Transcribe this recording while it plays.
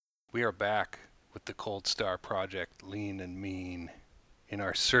We are back with the Cold Star Project, Lean and Mean, in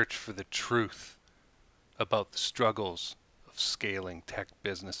our search for the truth about the struggles of scaling tech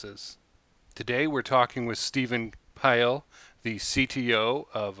businesses. Today we're talking with Stephen Pyle, the CTO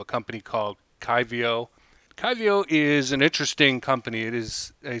of a company called Kyvio. Kyvio is an interesting company. It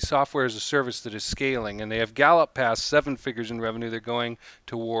is a software as a service that is scaling, and they have galloped past seven figures in revenue. They're going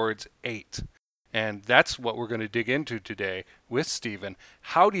towards eight. And that's what we're going to dig into today with Stephen.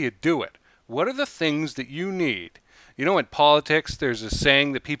 How do you do it? What are the things that you need? You know, in politics, there's a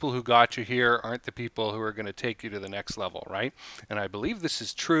saying that people who got you here aren't the people who are going to take you to the next level, right? And I believe this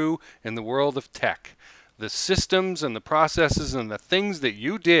is true in the world of tech. The systems and the processes and the things that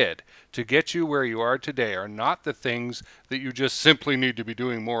you did to get you where you are today are not the things that you just simply need to be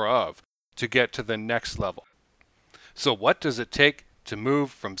doing more of to get to the next level. So what does it take to move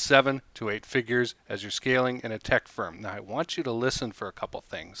from seven to eight figures as you're scaling in a tech firm? Now, I want you to listen for a couple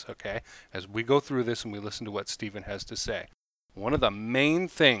things, okay, as we go through this and we listen to what Stephen has to say. One of the main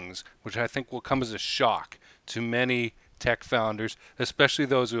things, which I think will come as a shock to many tech founders, especially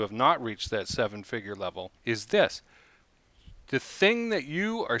those who have not reached that seven figure level, is this. The thing that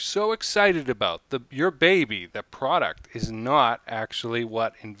you are so excited about, your baby, the product, is not actually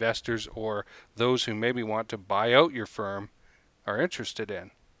what investors or those who maybe want to buy out your firm are interested in.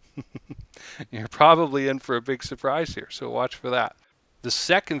 You're probably in for a big surprise here, so watch for that. The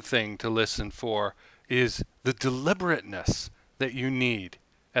second thing to listen for is the deliberateness that you need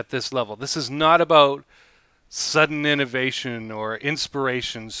at this level. This is not about sudden innovation or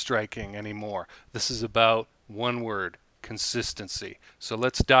inspiration striking anymore. This is about one word, consistency. So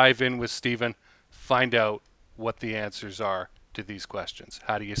let's dive in with Stephen, find out what the answers are to these questions.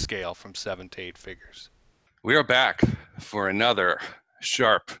 How do you scale from seven to eight figures? We are back for another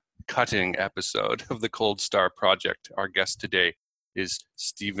sharp, cutting episode of the Cold Star Project. Our guest today is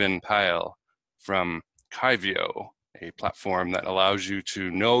Stephen Pyle from Kyvio, a platform that allows you to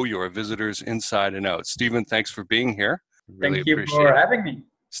know your visitors inside and out. Stephen, thanks for being here. Really Thank you appreciate for it. having me.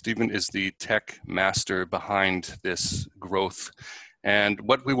 Stephen is the tech master behind this growth. And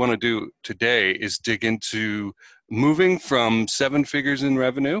what we want to do today is dig into moving from seven figures in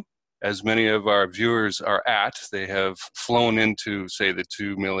revenue, as many of our viewers are at. They have flown into, say, the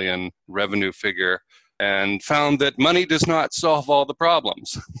 2 million revenue figure and found that money does not solve all the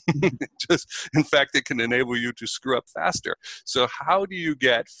problems. In fact, it can enable you to screw up faster. So how do you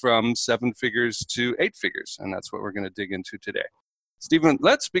get from seven figures to eight figures? And that's what we're going to dig into today. Stephen,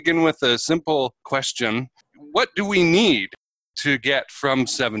 let's begin with a simple question. What do we need to get from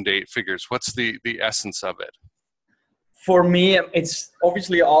seven to eight figures? What's the essence of it? For me, it's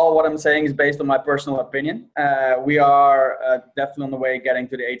obviously all what I'm saying is based on my personal opinion. We are definitely on the way getting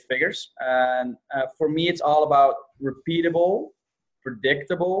to the eight figures. And for me, it's all about repeatable,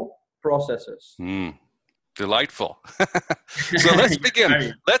 predictable processes. Delightful. So let's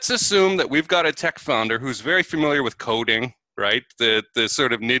begin. Let's assume that we've got a tech founder who's very familiar with coding, right? The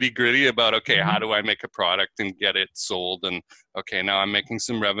sort of nitty gritty about, okay, how do I make a product and get it sold? And okay, now I'm making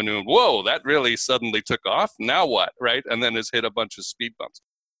some revenue. And whoa, that really suddenly took off. Now what, right? And then has hit a bunch of speed bumps.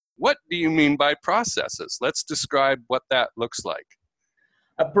 What do you mean by processes? Let's describe what that looks like.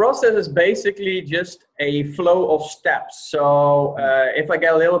 A process is basically just a flow of steps. So if I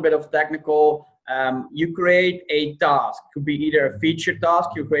get a little bit of technical, you create a task. It could be either a feature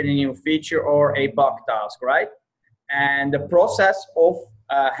task, you're creating a new feature, or a bug task, right? And the process of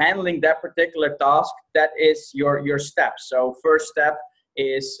handling that particular task, that is your steps. So first step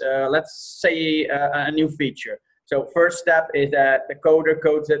is, let's say, a new feature. So first step is that the coder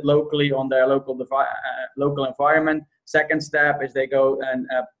codes it locally on their local environment. Second step is they go and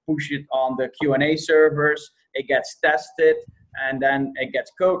push it on the Q&A servers. It gets tested, and then it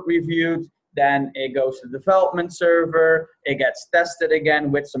gets code reviewed. Then it goes to the development server. It gets tested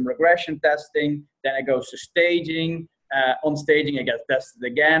again with some regression testing. Then it goes to staging. On staging, it gets tested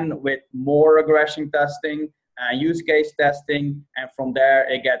again with more regression testing, use case testing. And from there,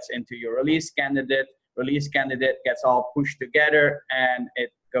 it gets into your release candidate. Release candidate gets all pushed together, and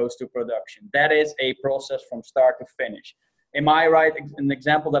it goes to production. That is a process from start to finish. Am I right? An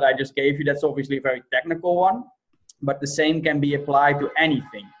example that I just gave you, that's obviously a very technical one, but the same can be applied to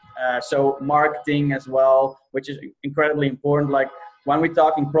anything. So marketing as well, which is incredibly important. Like when we're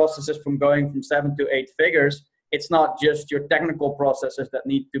talking processes from going from seven to eight figures, it's not just your technical processes that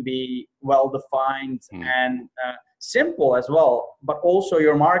need to be well-defined and simple as well, but also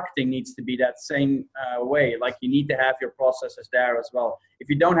your marketing needs to be that same way. Like you need to have your processes there as well. If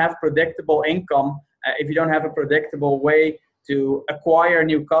you don't have predictable income, if you don't have a predictable way to acquire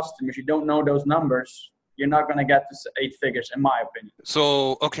new customers, you don't know those numbers, you're not going to get to 8 figures, in my opinion.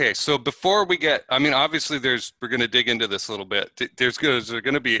 So, okay. So before we get, I mean, obviously we're going to dig into this a little bit. There's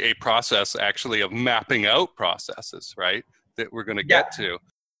going to be a process actually of mapping out processes, right? That we're going to get to.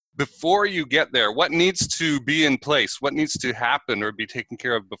 Before you get there, what needs to be in place? What needs to happen or be taken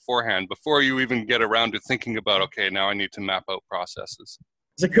care of beforehand before you even get around to thinking about, okay, now I need to map out processes?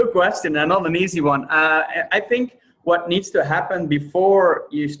 It's a good question and not an easy one. I think what needs to happen before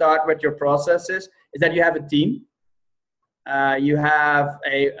you start with your processes is that you have a team. You have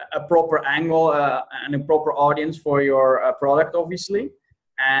a proper angle and a proper audience for your product, obviously.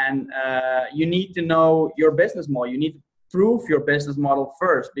 And you need to know your business model. You need to prove your business model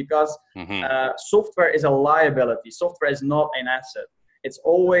first, because software is a liability. Software is not an asset. It's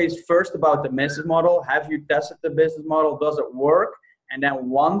always first about the business model. Have you tested the business model? Does it work? And then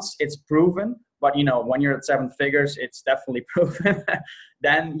once it's proven, but when you're at 7 figures, it's definitely proven,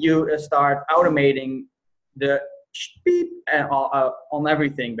 then you start automating the beep and on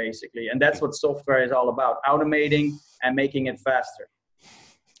everything, basically. And that's what software is all about, automating and making it faster.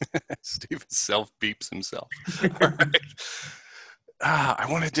 Steven self-beeps himself. All right. I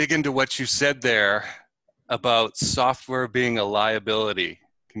want to dig into what you said there about software being a liability.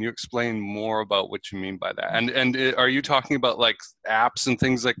 Can you explain more about what you mean by that? And are you talking about like apps and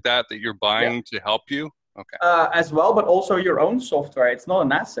things like that you're buying to help you? Okay. As well, but also your own software. It's not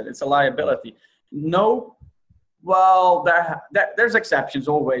an asset. It's a liability. No, well, there's exceptions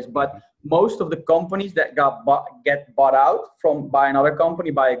always, but most of the companies that get bought out by another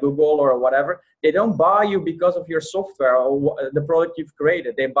company, by Google or whatever, they don't buy you because of your software or the product you've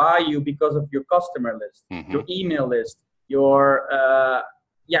created. They buy you because of your customer list, your email list, your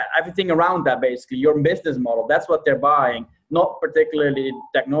everything around that, basically, your business model. That's what they're buying, not particularly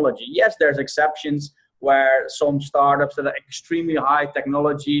technology. Yes, there's exceptions where some startups that are extremely high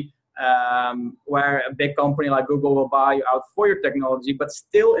technology, where a big company like Google will buy you out for your technology, but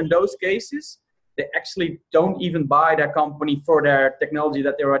still in those cases, they actually don't even buy that company for their technology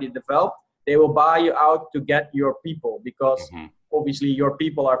that they already developed. They will buy you out to get your people, because obviously your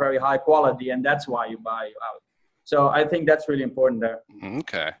people are very high quality, and that's why you buy you out. So I think that's really important there.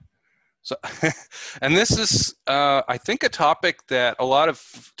 Okay. So, and this is, I think, a topic that a lot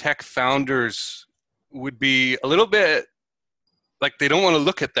of tech founders would be a little bit like they don't want to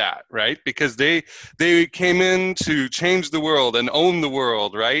look at that, right? Because they came in to change the world and own the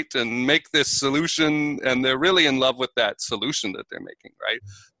world, right? And make this solution, and they're really in love with that solution that they're making, right?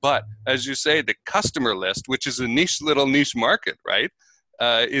 But as you say, the customer list, which is a little niche market, right,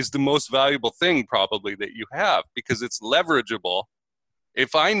 is the most valuable thing probably that you have, because it's leverageable.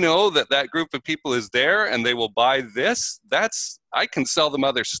 If I know that group of people is there and they will buy this, I can sell them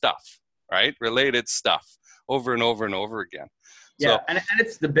other stuff, right? Related stuff over and over and over again. Yeah, so, and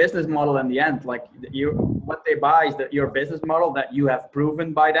it's the business model in the end. Like what they buy is your business model that you have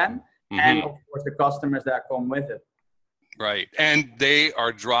proven by them, and of course the customers that come with it. Right, and they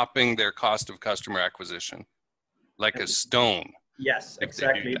are dropping their cost of customer acquisition like a stone. Yes,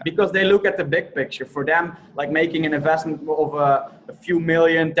 exactly. Because they look at the big picture. For them, like making an investment of a few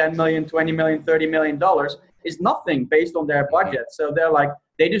million, 10 million, 20 million, $30 million is nothing based on their budget. So they're like,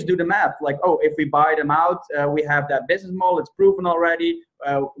 they just do the math. Like, oh, if we buy them out, we have that business model. It's proven already.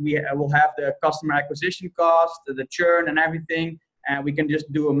 We will have the customer acquisition cost, the churn and everything. And we can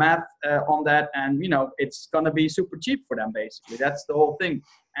just do a math on that. And, it's going to be super cheap for them, basically. That's the whole thing.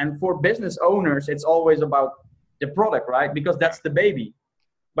 And for business owners, it's always about the product, right? Because that's the baby.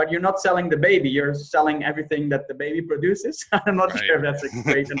 But you're not selling the baby, you're selling everything that the baby produces. I'm not sure if that's a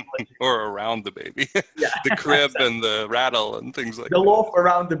great analogy. Or around the baby. Yeah. The crib and the rattle and things like that. The loaf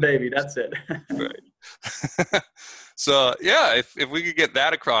around the baby, that's it. Right. So, yeah, if we could get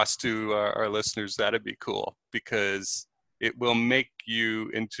that across to our listeners, that'd be cool, because it will make you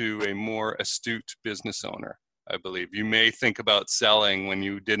into a more astute business owner, I believe. You may think about selling when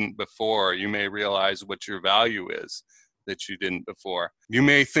you didn't before. You may realize what your value is that you didn't before. You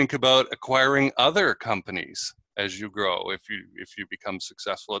may think about acquiring other companies as you grow, if you become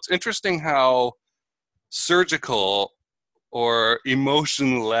successful. It's interesting how surgical or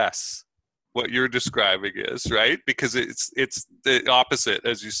emotionless what you're describing is, right? Because it's the opposite,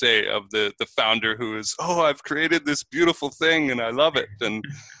 as you say, of the founder who is, I've created this beautiful thing and I love it. And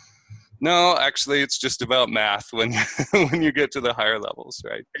no, actually, it's just about math when you get to the higher levels,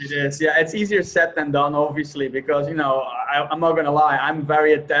 right? It is, yeah. It's easier said than done, obviously, because, I'm not going to lie, I'm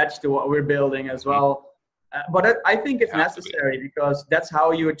very attached to what we're building as well. But I think it's necessary, because that's how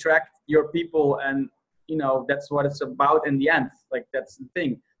you attract your people, and, that's what it's about in the end. Like, that's the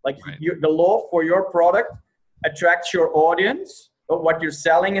thing. Like, right. The law for your product attracts your audience, but what you're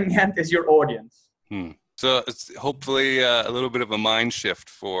selling in the end is your audience. So it's hopefully a little bit of a mind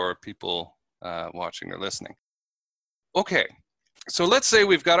shift for people watching or listening. Okay, so let's say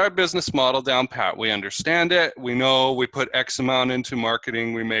we've got our business model down pat. We understand it. We know we put X amount into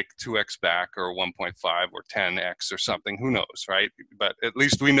marketing, we make 2X back or 1.5 or 10X or something. Who knows, right? But at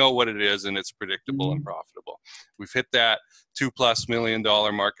least we know what it is and it's predictable and profitable. We've hit that $2+ million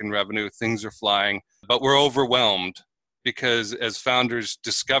mark in revenue. Things are flying, but we're overwhelmed because as founders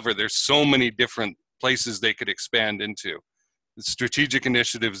discover there's so many different places they could expand into. Strategic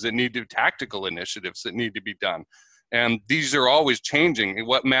initiatives that need to, tactical initiatives that need to be done. And these are always changing.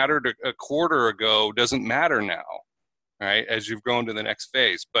 What mattered a quarter ago doesn't matter now, right, as you've grown to the next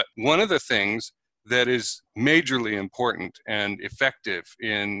phase. But one of the things that is majorly important and effective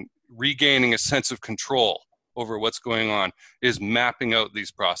in regaining a sense of control over what's going on is mapping out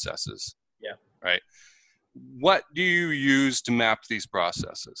these processes. Yeah. Right? What do you use to map these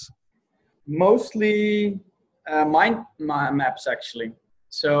processes? Mostly mind maps, actually.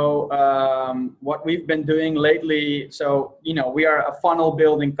 So what we've been doing lately, so, you know, we are a funnel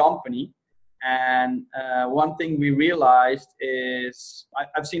building company. And one thing we realized is,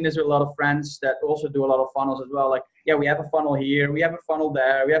 I've seen this with a lot of friends that also do a lot of funnels as well. Like, yeah, we have a funnel here, we have a funnel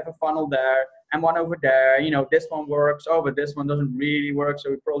there, we have a funnel there, and one over there. You know, this one works, oh, but this one doesn't really work,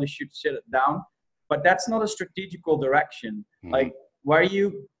 so we probably should shut it down. But that's not a strategical direction. Mm-hmm. Like,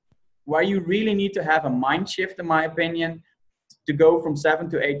 where you really need to have a mind shift, in my opinion, to go from 7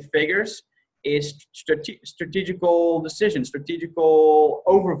 to 8 figures is strategical decision, strategical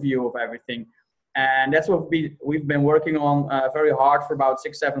overview of everything. And that's what we've been working on very hard for about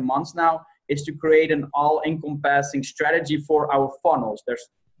 6-7 months now, is to create an all-encompassing strategy for our funnels. There's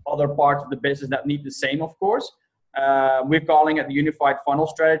other parts of the business that need the same, of course. We're calling it the unified funnel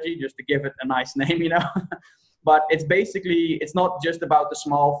strategy, just to give it a nice name, you know. But it's basically, it's not just about the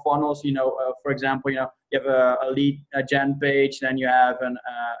small funnels, you know, for example, you know, you have a lead gen page, then you have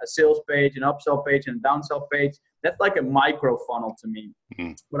a sales page, an upsell page, and a downsell page. That's like a micro funnel to me.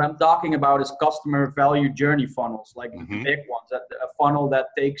 Mm-hmm. What I'm talking about is customer value journey funnels, like the big ones, a funnel that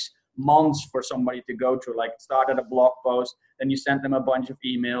takes months for somebody to go through, like start at a blog post, then you send them a bunch of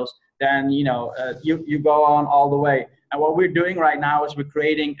emails, then, you know, you go on all the way. And what we're doing right now is we're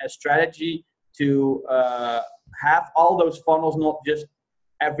creating a strategy to have all those funnels, not just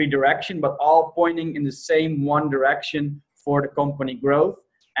every direction, but all pointing in the same one direction for the company growth,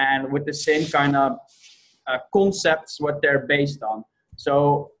 and with the same kind of concepts what they're based on.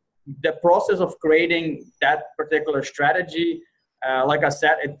 So the process of creating that particular strategy, like I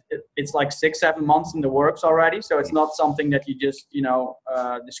said, it's like 6-7 months in the works already. So it's not something that you just, you know,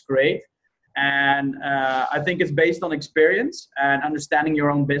 just create. And I think it's based on experience and understanding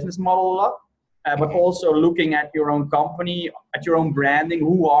your own business model a lot. But also looking at your own company, at your own branding.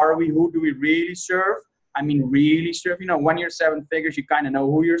 Who are we? Who do we really serve? I mean, really serve. You know, when you're 7 figures, you kind of know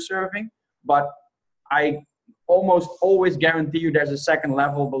who you're serving. But I almost always guarantee you there's a second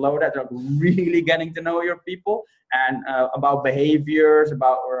level below that, like really getting to know your people and about behaviors,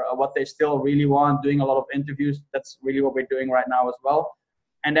 about what they still really want, doing a lot of interviews. That's really what we're doing right now as well.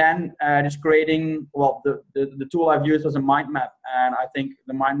 And then just creating, well, the tool I've used was a mind map. And I think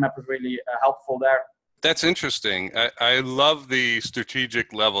the mind map is really helpful there. That's interesting. I love the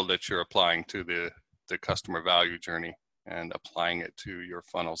strategic level that you're applying to the customer value journey and applying it to your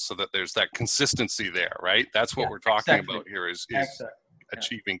funnels so that there's that consistency there, right? That's what we're talking about here is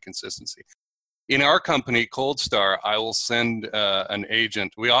achieving consistency. In our company, ColdStar, I will send an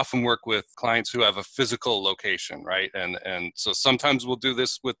agent. We often work with clients who have a physical location, right? And so sometimes we'll do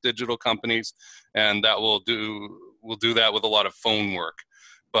this with digital companies, and that we'll do that with a lot of phone work.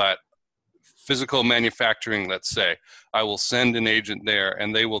 But physical manufacturing, let's say, I will send an agent there,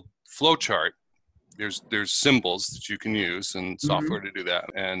 and they will flowchart. There's symbols that you can use and software to do that,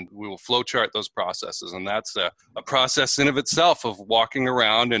 and we will flowchart those processes. And that's a process in of itself of walking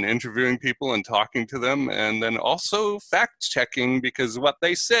around and interviewing people and talking to them, and then also fact checking, because what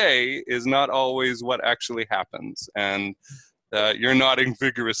they say is not always what actually happens. And you're nodding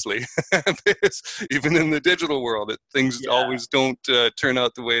vigorously. Even in the digital world, things always don't turn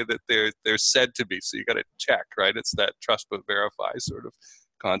out the way that they're said to be. So you got to check, right? It's that trust but verify sort of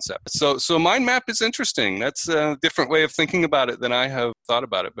concept. So mind map is interesting. That's a different way of thinking about it than I have thought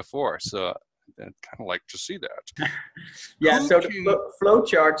about it before. So I'd kind of like to see that. The flow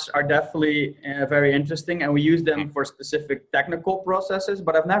charts are definitely very interesting, and we use them for specific technical processes,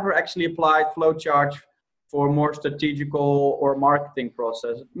 but I've never actually applied flow charts for more strategical or marketing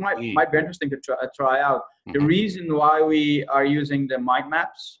process. It might be interesting to try out. The reason why we are using the mind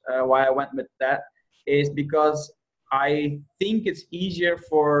maps, why I went with that, is because I think it's easier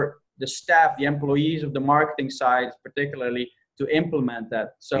for the staff, the employees of the marketing side, particularly, to implement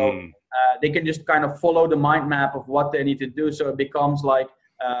that. So they can just kind of follow the mind map of what they need to do. So it becomes like,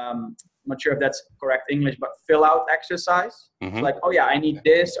 I'm not sure if that's correct English, but fill out exercise. Mm-hmm. It's like, oh yeah, I need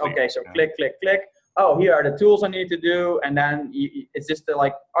this. Okay, so click, click, click. Oh, here are the tools I need to do. And then it's just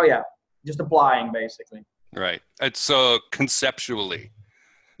like, oh yeah, just applying basically. Right. It's so conceptually.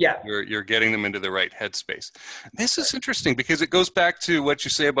 Yeah. You're getting them into the right headspace. This is interesting because it goes back to what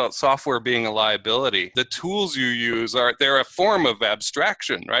you say about software being a liability. The tools you use they're a form of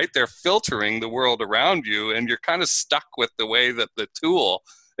abstraction, right? They're filtering the world around you, and you're kind of stuck with the way that the tool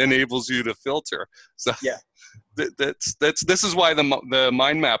enables you to filter. So yeah. This is why the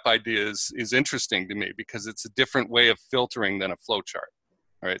mind map idea is interesting to me, because it's a different way of filtering than a flow chart.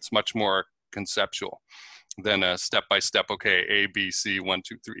 Right? It's much more conceptual than a step-by-step, okay, A, B, C, 1,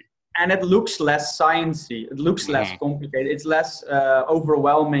 2, 3. And it looks less sciencey. It looks less complicated. It's less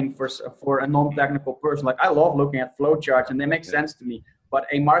overwhelming for a non-technical person. Like, I love looking at flowcharts and they make sense to me. But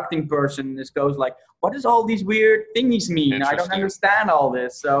a marketing person just goes like, what does all these weird thingies mean? I don't understand all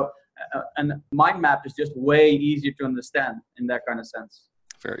this. So, and mind map is just way easier to understand in that kind of sense.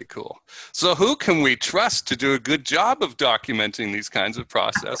 Very cool. So who can we trust to do a good job of documenting these kinds of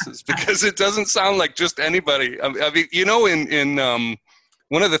processes? Because it doesn't sound like just anybody. I mean, you know, in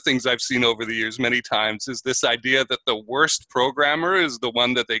one of the things I've seen over the years many times is this idea that the worst programmer is the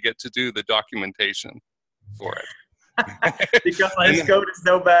one that they get to do the documentation for it. Because his code is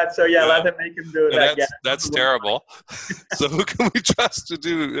so bad, so let him make him do that. That's terrible. So who can we trust to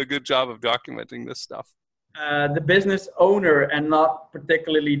do a good job of documenting this stuff? The business owner, and not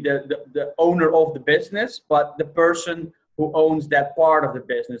particularly the owner of the business, but the person who owns that part of the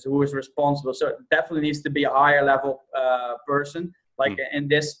business, who is responsible. So it definitely needs to be a higher level person. Like in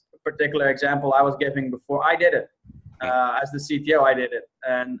this particular example I was giving before, I did it. As the CTO, I did it.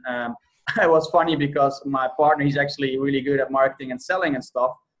 And it was funny because my partner, he's actually really good at marketing and selling and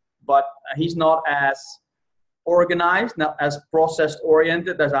stuff, but he's not as organized, not as process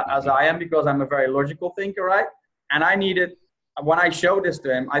oriented as I am, because I'm a very logical thinker, right? And I needed, when I showed this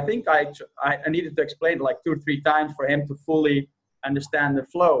to him, I think I needed to explain it like 2 or 3 times for him to fully understand the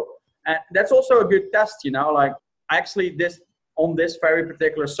flow. And that's also a good test, you know, like actually on this very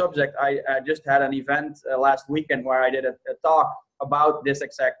particular subject, I just had an event last weekend where I did a talk about this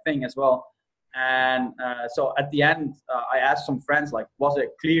exact thing as well. And so at the end, I asked some friends, like, was it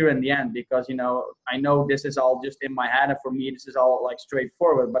clear in the end? Because, you know, I know this is all just in my head, and for me, this is all like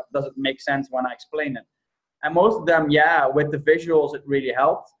straightforward, but does it make sense when I explain it? And most of them, with the visuals, it really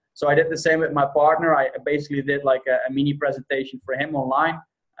helped. So I did the same with my partner. I basically did like a mini presentation for him online,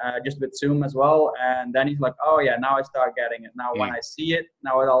 just with Zoom as well. And then he's like, oh yeah, now I start getting it. Now when I see it,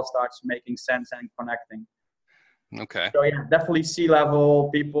 now it all starts making sense and connecting. Okay. So yeah, definitely C-level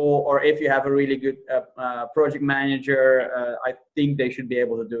people, or if you have a really good project manager, I think they should be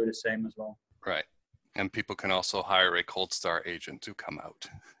able to do the same as well. Right. And people can also hire a Cold Star agent to come out.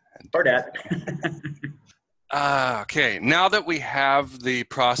 Or that. Okay. Now that we have the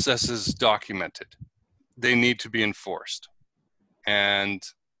processes documented, they need to be enforced. And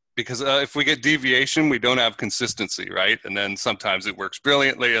because if we get deviation, we don't have consistency, right? And then sometimes it works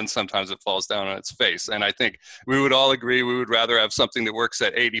brilliantly and sometimes it falls down on its face. And I think we would all agree we would rather have something that works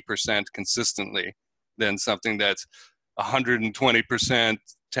at 80% consistently than something that's 120%,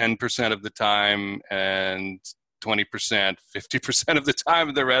 10% of the time, and 20%, 50% of the time,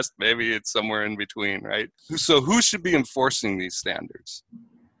 and the rest, maybe it's somewhere in between, right? So who should be enforcing these standards?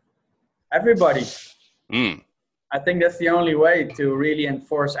 Everybody. I think that's the only way to really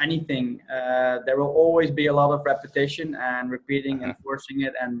enforce anything. There will always be a lot of repetition and repeating, enforcing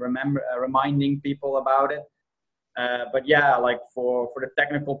it, and reminding people about it. But yeah, like for the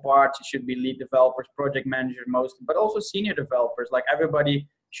technical parts, it should be lead developers, project managers most, but also senior developers. Like everybody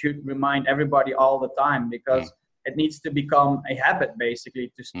should remind everybody all the time, because it needs to become a habit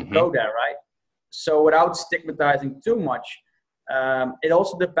basically to go there, right? So without stigmatizing too much, it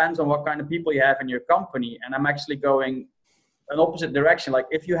also depends on what kind of people you have in your company. And I'm actually going an opposite direction. Like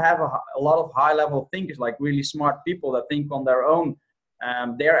if you have a lot of high level thinkers, like really smart people that think on their own,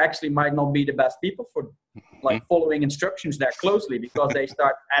 they actually might not be the best people for like following instructions that closely, because they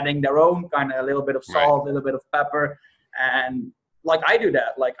start adding their own kind of a little bit of salt, a little bit of pepper. And like I do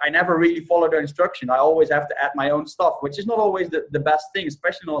that, like I never really follow the instruction. I always have to add my own stuff, which is not always the best thing,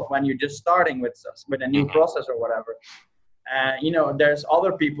 especially not when you're just starting with a new process or whatever. You know, there's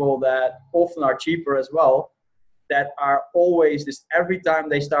other people that often are cheaper as well, that are always this, every time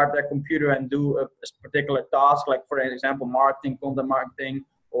they start their computer and do a particular task, like for example, marketing, content marketing,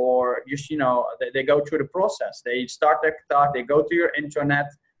 or just, you know, they go through the process. They start their task, they go to your intranet,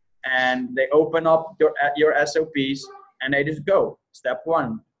 and they open up your SOPs and they just go step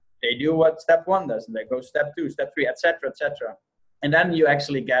 1. They do what step 1 does, and they go step 2, step 3, etc., etc. And then you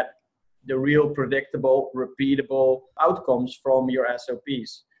actually get the real predictable, repeatable outcomes from your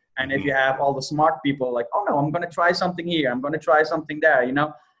SOPs. And if you have all the smart people like, oh no, I'm going to try something here, I'm going to try something there,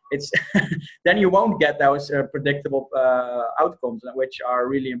 it's then you won't get those predictable outcomes, which are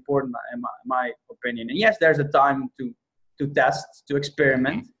really important in my opinion. And yes, there's a time to test, to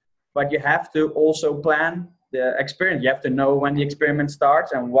experiment, but you have to also plan the experiment. You have to know when the experiment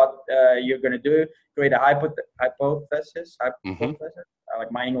starts and what you're going to do. Create a hypothesis.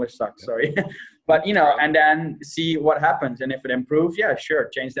 Like my English sucks, sorry. But and then see what happens. And if it improves, yeah, sure,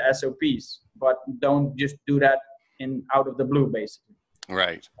 change the SOPs. But don't just do that out of the blue, basically.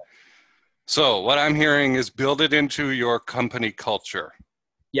 Right. So what I'm hearing is build it into your company culture.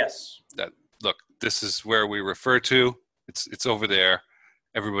 Yes. Look, this is where we refer to. It's over there.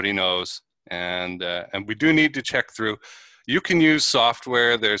 Everybody knows. And we do need to check through. You can use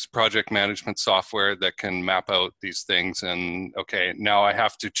software. There's project management software that can map out these things. And okay, now I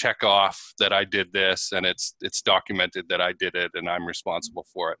have to check off that I did this, and it's documented that I did it, and I'm responsible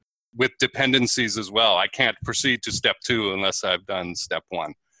for it. With dependencies as well, I can't proceed to step 2 unless I've done step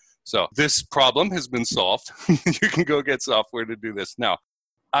 1. So this problem has been solved. You can go get software to do this. Now,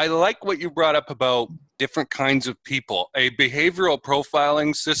 I like what you brought up about different kinds of people. A behavioral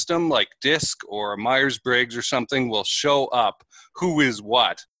profiling system like DISC or Myers-Briggs or something will show up who is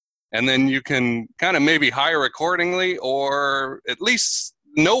what. And then you can kind of maybe hire accordingly, or at least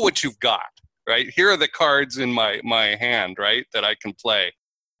know what you've got, right? Here are the cards in my hand, right, that I can play.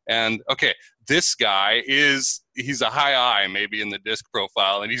 And okay, this guy he's a high I maybe in the DISC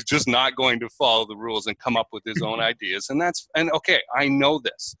profile, and he's just not going to follow the rules and come up with his own ideas. And okay, I know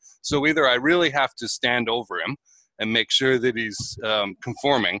this. So either I really have to stand over him and make sure that he's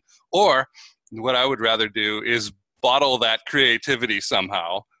conforming, or what I would rather do is bottle that creativity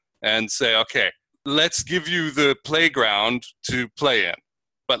somehow and say, okay, let's give you the playground to play in.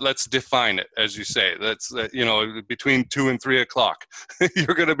 But let's define it, as you say. That's, between 2 and 3 o'clock,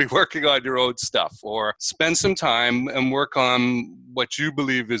 you're going to be working on your own stuff, or spend some time and work on what you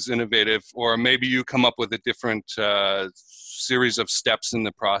believe is innovative, or maybe you come up with a different series of steps in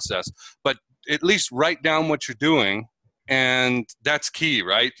the process. But at least write down what you're doing, and that's key,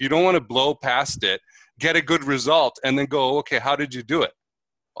 right? You don't want to blow past it, get a good result, and then go, okay, how did you do it?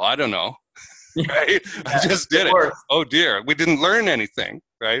 Well, I don't know. Right? I just did it. Oh dear, we didn't learn anything,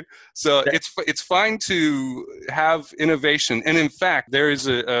 right? So it's fine to have innovation. And in fact, there is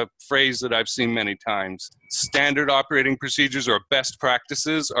a phrase that I've seen many times. Standard operating procedures or best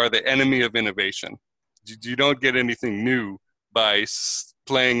practices are the enemy of innovation. You don't get anything new by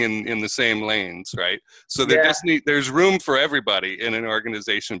playing in the same lanes, right? So there's room for everybody in an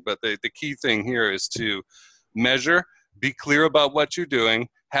organization, but the key thing here is to measure, be clear about what you're doing,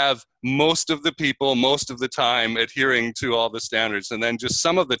 have most of the people, most of the time adhering to all the standards, and then just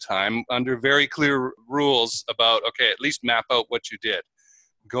some of the time under very clear rules about, okay, at least map out what you did.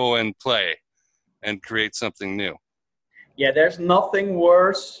 Go and play and create something new. Yeah, there's nothing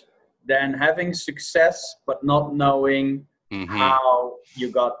worse than having success but not knowing how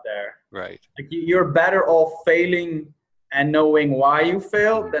you got there. Right. Like you're better off failing and knowing why you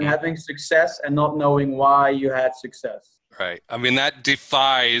failed than having success and not knowing why you had success. Right. I mean, that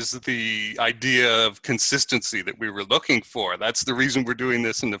defies the idea of consistency that we were looking for. That's the reason we're doing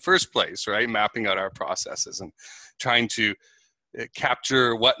this in the first place, right? Mapping out our processes and trying to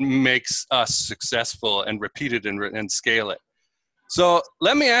capture what makes us successful and repeat it and scale it. So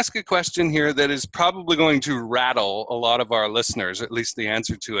let me ask a question here that is probably going to rattle a lot of our listeners, at least the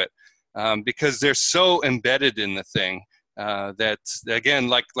answer to it, because they're so embedded in the thing. That again,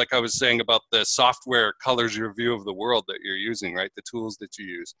 like I was saying about the software colors your view of the world that you're using, right? The tools that you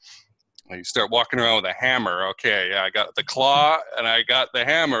use. You start walking around with a hammer. Okay, yeah, I got the claw and I got the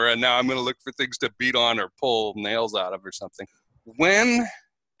hammer, and now I'm going to look for things to beat on or pull nails out of or something. When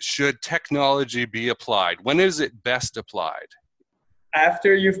should technology be applied? When is it best applied?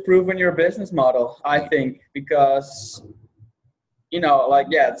 After you've proven your business model, I think, because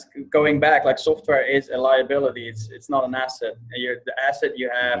it's going back, like software is a liability. It's not an asset. The asset you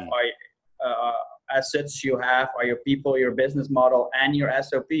have are assets you have are your people, your business model, and your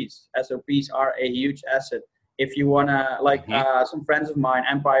SOPs. SOPs are a huge asset. If you wanna, some friends of mine,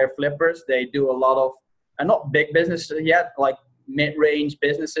 Empire Flippers, they do a lot of, not big businesses yet, like mid-range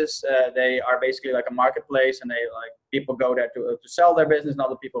businesses. They are basically like a marketplace, and people go there to sell their business, and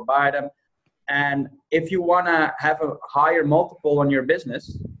other people buy them. And if you want to have a higher multiple on your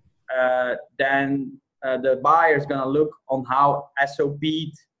business, then the buyer is going to look on how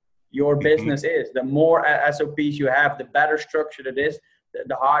SOP'd your business is. The more SOPs you have, the better structured it is,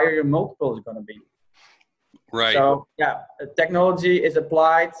 the higher your multiple is going to be. Right. So yeah, technology is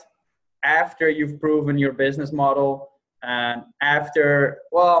applied after you've proven your business model and after,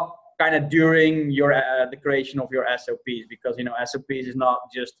 well, kind of during your the creation of your SOPs, because SOPs is not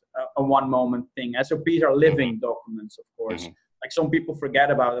just a one moment thing. SOPs are living documents, of course. Like some people forget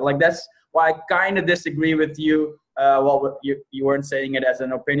about it. Like that's why I kind of disagree with you. Well, you weren't saying it as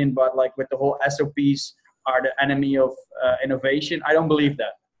an opinion, but like with the whole SOPs are the enemy of innovation. I don't believe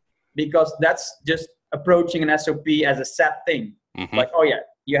that, because that's just approaching an SOP as a set thing. Like, oh yeah,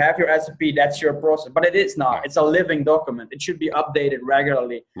 you have your SOP, that's your process, but it is not. Right. It's a living document. It should be updated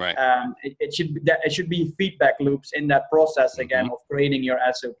regularly. Right. It should be feedback loops in that process again of creating your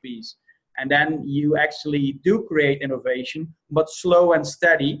SOPs, and then you actually do create innovation, but slow and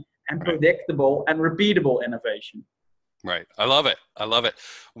steady and predictable and repeatable innovation. Right. I love it. I love it.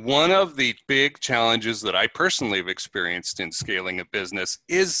 One of the big challenges that I personally have experienced in scaling a business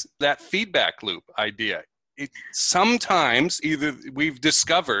is that feedback loop idea. Sometimes either we've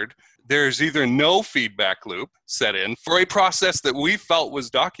discovered there's either no feedback loop set in for a process that we felt was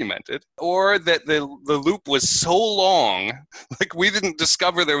documented, or that the loop was so long, like we didn't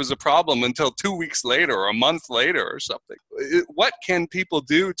discover there was a problem until 2 weeks later or a month later or something. What can people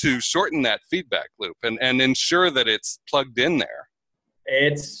do to shorten that feedback loop and ensure that it's plugged in there?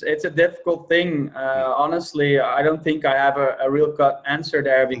 It's a difficult thing. Honestly, I don't think I have a real cut answer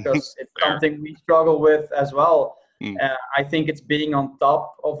there, because it's something we struggle with as well. I think it's being on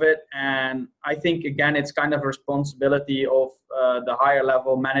top of it. And I think, again, it's kind of a responsibility of the higher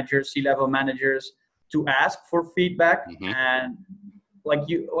level managers, C-level managers, to ask for feedback. And like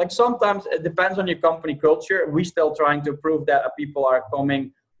sometimes it depends on your company culture. We're still trying to prove that people are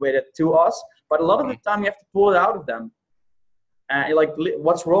coming with it to us. But a lot of the time you have to pull it out of them. Like,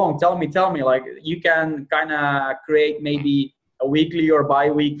 what's wrong? Tell me. Like, you can kind of create maybe a weekly or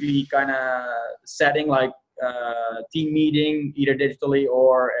bi-weekly kind of setting, like team meeting, either digitally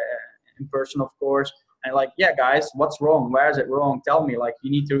or in person, of course. And like, yeah, guys, what's wrong? Where is it wrong? Tell me. Like, you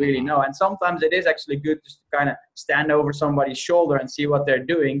need to really know. And sometimes it is actually good just to kind of stand over somebody's shoulder and see what they're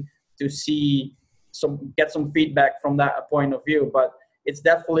doing, to get some feedback from that point of view. But it's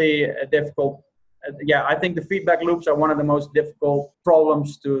definitely a difficult. I think the feedback loops are one of the most difficult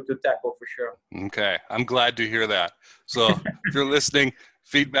problems to tackle, for sure. Okay, I'm glad to hear that. So if you're listening,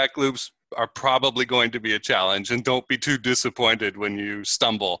 feedback loops are probably going to be a challenge, and don't be too disappointed when you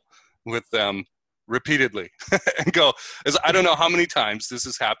stumble with them repeatedly and go, as I don't know how many times this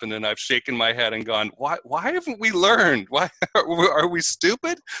has happened, and I've shaken my head and gone, why haven't we learned? Why are we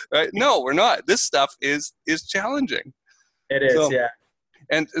stupid? Right? No, we're not. This stuff is challenging. It is, yeah.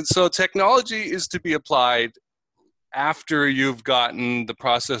 And so technology is to be applied after you've gotten the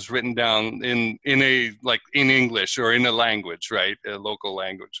process written down in English or in a language, right? A local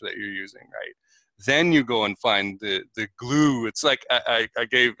language that you're using, right? Then you go and find the glue. It's like I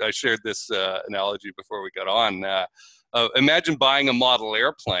shared this analogy before we got on. Imagine buying a model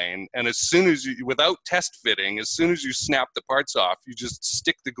airplane, and as soon as without test fitting, as soon as you snap the parts off, you just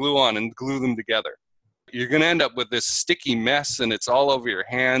stick the glue on and glue them together. You're going to end up with this sticky mess, and it's all over your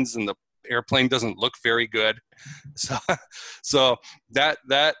hands, and the airplane doesn't look very good. So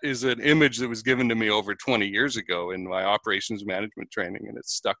that is an image that was given to me over 20 years ago in my operations management training, and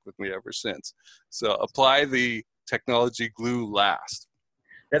it's stuck with me ever since. So apply the technology glue last.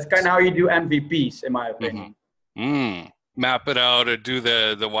 That's kind of how you do MVPs, in my opinion. Map it out or do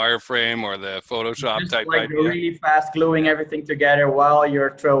the wireframe or the Photoshop just type like idea. Really fast gluing everything together while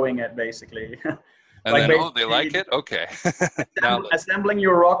you're throwing it, basically. And like then, they like it? Okay. Assembling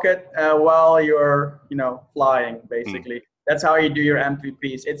your rocket while you're, flying, basically. That's how you do your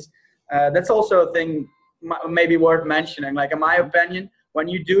MVPs. It's that's also a thing maybe worth mentioning. Like, in my opinion, when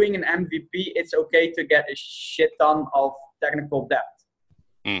you're doing an MVP, it's okay to get a shit ton of technical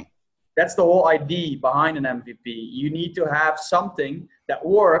depth. That's the whole idea behind an MVP. You need to have something that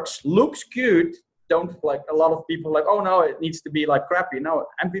works, looks cute. Don't, like, a lot of people like, oh no, it needs to be like crappy. No,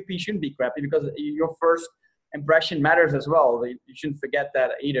 MVP shouldn't be crappy, because your first impression matters as well. You shouldn't forget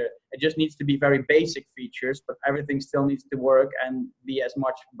that either. It just needs to be very basic features, but everything still needs to work and be as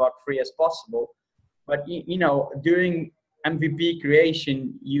much bug free as possible. But doing MVP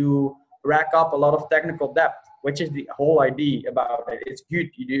creation, you rack up a lot of technical depth, which is the whole idea about it. It's good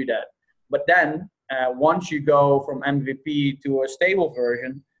you do that. But then once you go from MVP to a stable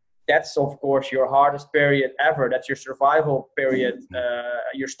version, that's, of course, your hardest period ever. That's your survival period,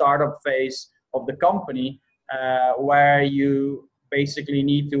 your startup phase of the company, where you basically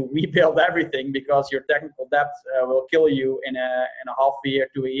need to rebuild everything because your technical debt will kill you in a half a year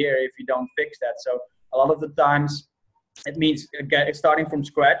to a year if you don't fix that. So a lot of the times it means starting from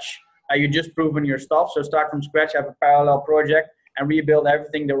scratch. You just proven your stuff, so start from scratch, have a parallel project, and rebuild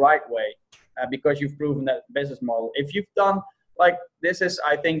everything the right way because you've proven that business model. If you've done like this is,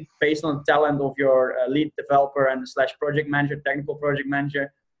 I think, based on the talent of your lead developer and / project manager, technical project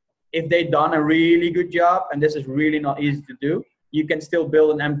manager. If they've done a really good job, and this is really not easy to do, you can still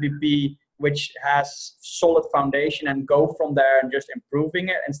build an MVP which has solid foundation and go from there and just improving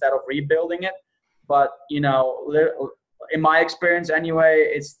it instead of rebuilding it. But in my experience anyway,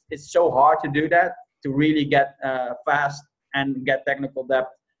 it's so hard to do that, to really get fast and get technical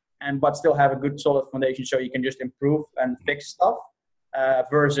depth, but still have a good solid foundation so you can just improve and fix stuff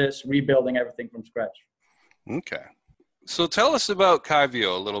versus rebuilding everything from scratch. Okay. So tell us about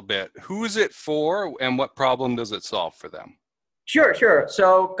Kyvio a little bit. Who is it for and what problem does it solve for them? Sure.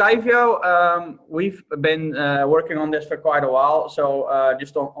 So Kyvio, we've been working on this for quite a while. So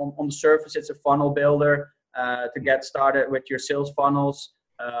just on the surface, it's a funnel builder to get started with your sales funnels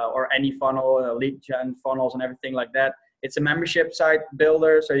or any funnel, lead gen funnels and everything like that. It's a membership site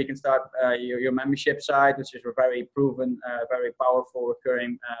builder, so you can start your membership site, which is a very proven, very powerful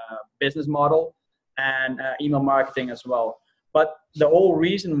recurring business model, and email marketing as well. But the whole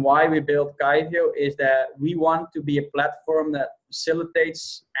reason why we built Kyvio is that we want to be a platform that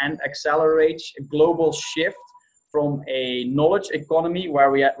facilitates and accelerates a global shift from a knowledge economy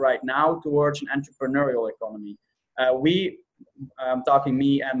where we're at right now towards an entrepreneurial economy. I'm talking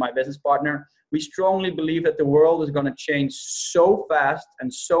me and my business partner, we strongly believe that the world is going to change so fast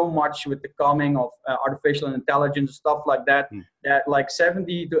and so much with the coming of artificial intelligence, stuff like that, that like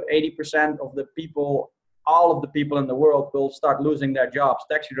 70 to 80% of the people, all of the people in the world will start losing their jobs,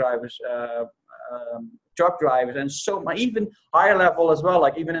 taxi drivers, truck drivers, and so even higher level as well,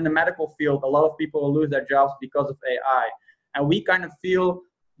 like even in the medical field, a lot of people will lose their jobs because of AI. And we kind of feel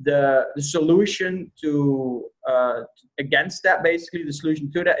the solution to against that, basically the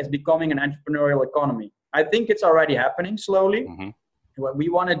solution to that is becoming an entrepreneurial economy. I think it's already happening slowly. What we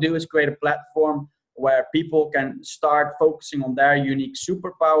want to do is create a platform where people can start focusing on their unique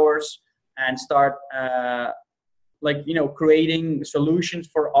superpowers and start creating solutions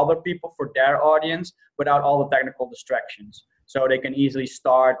for other people, for their audience, without all the technical distractions. So they can easily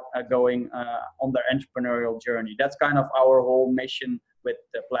start going on their entrepreneurial journey. That's kind of our whole mission with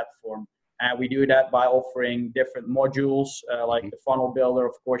the platform. And we do that by offering different modules, like the funnel builder.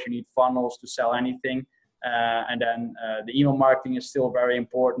 Of course, you need funnels to sell anything. And then the email marketing is still very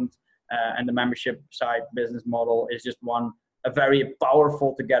important. And the membership side business model is just a very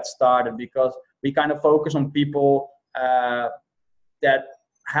powerful to get started, because we kind of focus on people that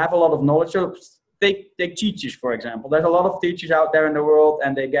have a lot of knowledge. So take teachers, for example. There's a lot of teachers out there in the world,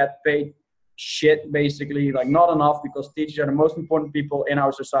 and they get paid shit, basically, like not enough, because teachers are the most important people in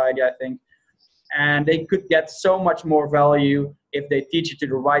our society, I think. And they could get so much more value if they teach it to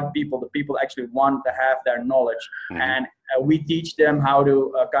the right people, the people actually want to have their knowledge. And we teach them how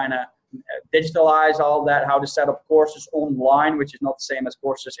to kind of digitalize all that, how to set up courses online, which is not the same as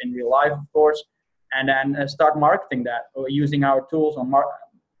courses in real life, of course, and then start marketing that using our tools,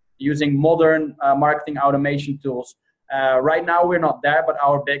 using modern marketing automation tools. Right now we're not there, but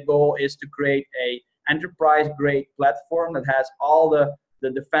our big goal is to create a enterprise-grade platform that has all the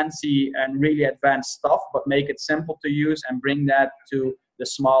fancy and really advanced stuff, but make it simple to use and bring that to the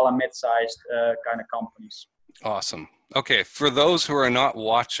small and mid-sized kind of companies. Awesome. Okay, for those who are not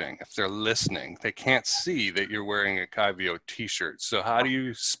watching, if they're listening, they can't see that you're wearing a Kyvio t-shirt. So how do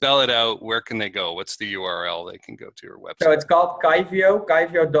you spell it out? Where can they go? What's the URL they can go to your website? So it's called Kyvio,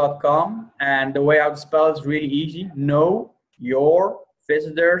 kyvio.com. And the way I would spell it is really easy. Know your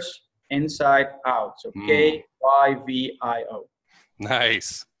visitors inside out. So Kyvio.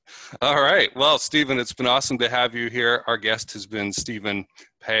 Nice. All right. Well, Stephen, it's been awesome to have you here. Our guest has been Stephen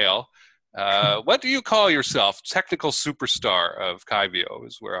Pale. What do you call yourself? Technical superstar of Kyvio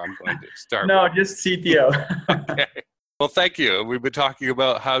is where I'm going to start. No, just CTO. Okay. Well, thank you. We've been talking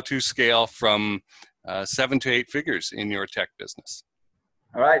about how to scale from 7 to 8 figures in your tech business.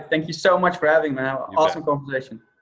 All right. Thank you so much for having me. Awesome conversation.